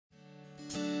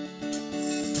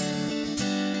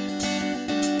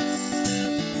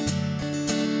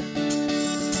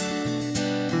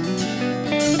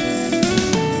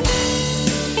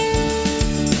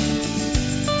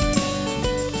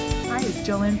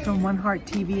from WonHeart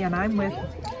TV, and I'm with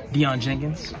Dion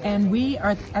Jenkins. And we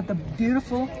are at the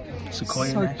beautiful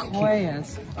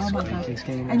Sequoias. Oh my God.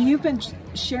 And you've been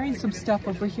sharing some stuff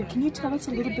over here. Can you tell us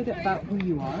a little bit about who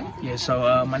you are? Yeah,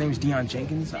 so my name is Dion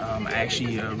Jenkins. I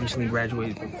actually recently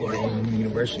graduated from Florida A&M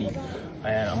University,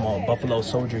 and I'm a Buffalo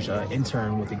Soldiers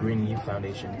intern with the Green Youth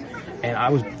Foundation. And I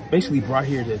was basically brought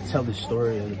here to tell the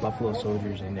story of the Buffalo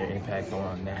Soldiers and their impact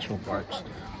on national parks.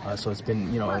 So it's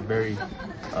been, a very,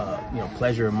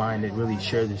 pleasure of mine to really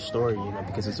share this story,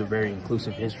 because it's a very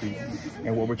inclusive history.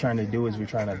 And what we're trying to do is we're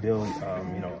trying to build,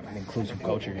 an inclusive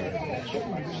culture here at the national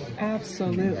parks.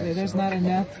 Absolutely. There's not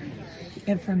enough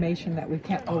information that we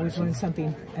can't always learn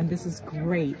something, and this is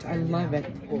great. I love it.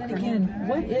 And again,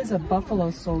 what is a Buffalo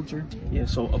Soldier? Yeah,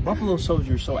 so a Buffalo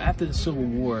Soldier, so after the Civil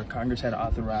War, Congress had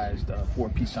authorized 4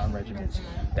 peacetime regiments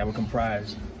that were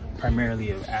comprised primarily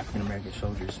of African-American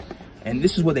soldiers. And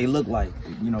this is what they look like.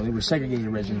 They were segregated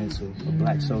regiments of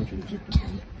black soldiers.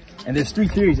 And there's 3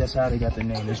 theories that's how they got their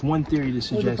name. There's one theory that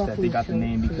suggests that they got the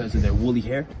name because of their woolly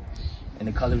hair and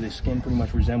the color of their skin pretty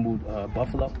much resembled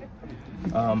buffalo.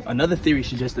 Another theory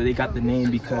suggests that they got the name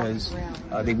because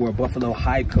they wore buffalo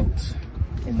hide coats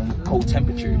in the cold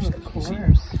temperatures. Of course.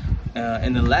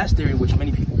 And the last theory, which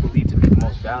many people believe to be the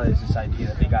most valid, is this idea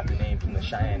that they got the name from the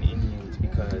Cheyenne Indians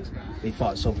because they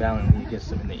fought so valiantly against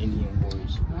them in the Indian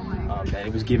Wars, that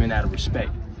it was given out of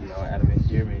respect, out of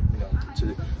endearment,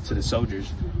 to the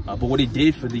soldiers. But what it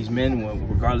did for these men,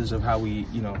 regardless of how we,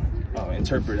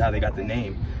 interpret how they got the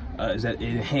name, is that it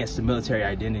enhanced the military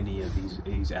identity of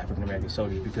these African-American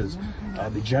soldiers, because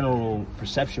the general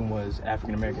perception was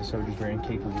African-American soldiers were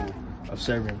incapable of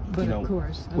serving,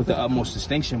 with the utmost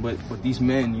distinction. But these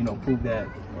men, proved that,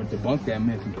 or debunked that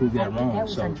myth and proved that wrong.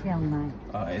 So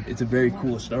it's a very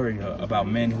cool story about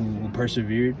men who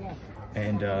persevered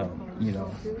and,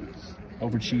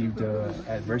 overachieved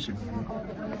adversity.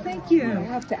 Thank you. I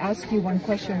have to ask you one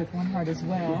question with WonHeart as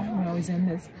well. When I was in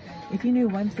this, if you knew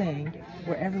one thing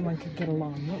where everyone could get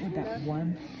along, what would that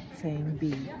one thing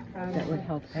be that would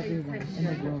help everyone in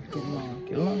the world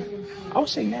get along? I would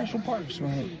say national parks,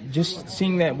 right? Just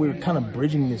seeing that we're kind of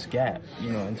bridging this gap,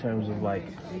 in terms of like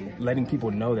letting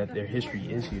people know that their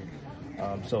history is here.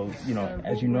 So,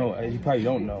 as you probably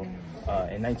don't know,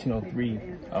 in 1903,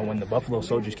 when the Buffalo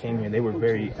Soldiers came here, they were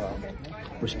very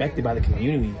respected by the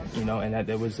community, and that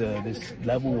there was this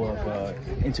level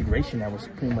of integration that was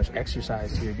pretty much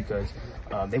exercised here because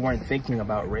they weren't thinking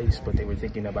about race, but they were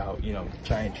thinking about,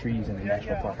 giant trees and the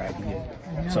national park idea.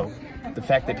 So the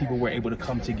fact that people were able to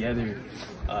come together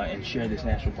and share this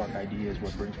national park idea is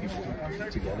what brings people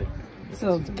together.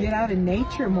 So get out in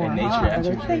nature more. In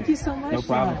nature, Thank you so much. No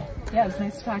problem. Yeah, it was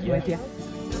nice talking with you.